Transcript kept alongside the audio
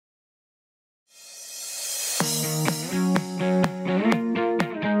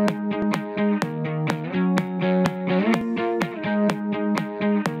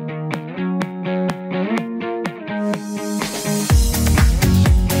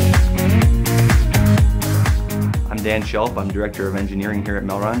Dan Schaupp. I'm Director of Engineering here at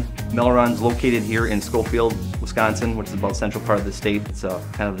Melron. Melron's located here in Schofield, Wisconsin, which is about the central part of the state. It's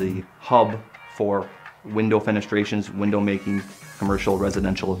kind of the hub for window fenestrations, window making, commercial,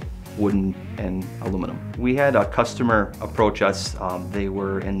 residential, wooden, and aluminum. We had a customer approach us. They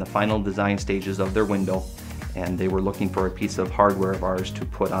were in the final design stages of their window, and they were looking for a piece of hardware of ours to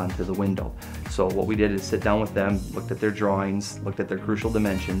put onto the window. So what we did is sit down with them, looked at their drawings, looked at their crucial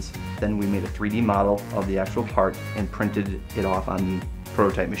dimensions, then we made a 3D model of the actual part and printed it off on the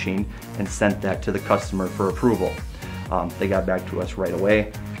prototype machine and sent that to the customer for approval. They got back to us right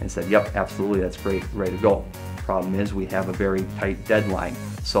away and said, yep, absolutely, that's great, ready to go. Problem is we have a very tight deadline,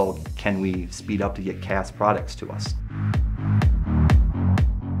 so can we speed up to get cast products to us?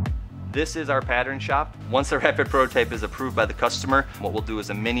 This is our pattern shop. Once the rapid prototype is approved by the customer, what we'll do is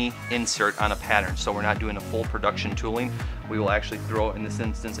a mini insert on a pattern. So we're not doing a full production tooling. We will actually throw, in this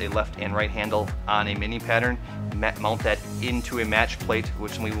instance, a left and right handle on a mini pattern, mount that into a match plate,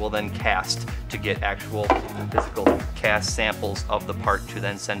 which we will then cast to get actual physical cast samples of the part to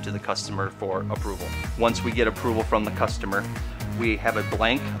then send to the customer for approval. Once we get approval from the customer, we have a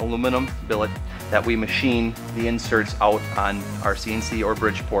blank aluminum billet that we machine the inserts out on our CNC or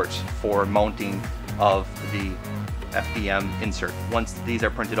bridge ports for mounting of the FDM insert. Once these are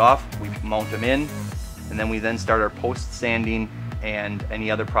printed off, we mount them in, and then we then start our post sanding and any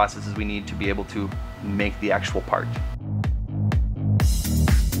other processes we need to be able to make the actual part.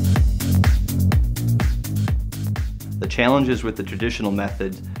 The challenges with the traditional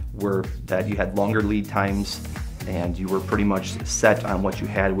method were that you had longer lead times and you were pretty much set on what you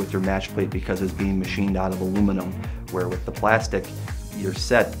had with your match plate because it's being machined out of aluminum, where with the plastic you're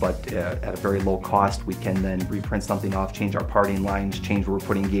set, but at a very low cost we can then reprint something off, change our parting lines, change where we're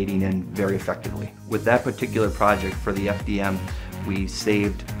putting gating in very effectively. With that particular project for the FDM, we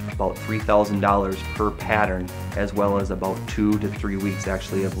saved about $3,000 per pattern, as well as about 2 to 3 weeks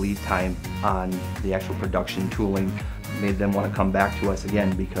actually of lead time on the actual production tooling. Made them want to come back to us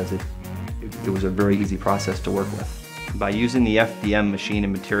again because it was a very easy process to work with. By using the FDM machine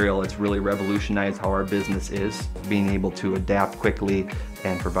and material, it's really revolutionized how our business is. Being able to adapt quickly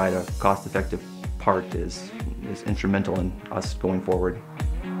and provide a cost-effective part is instrumental in us going forward.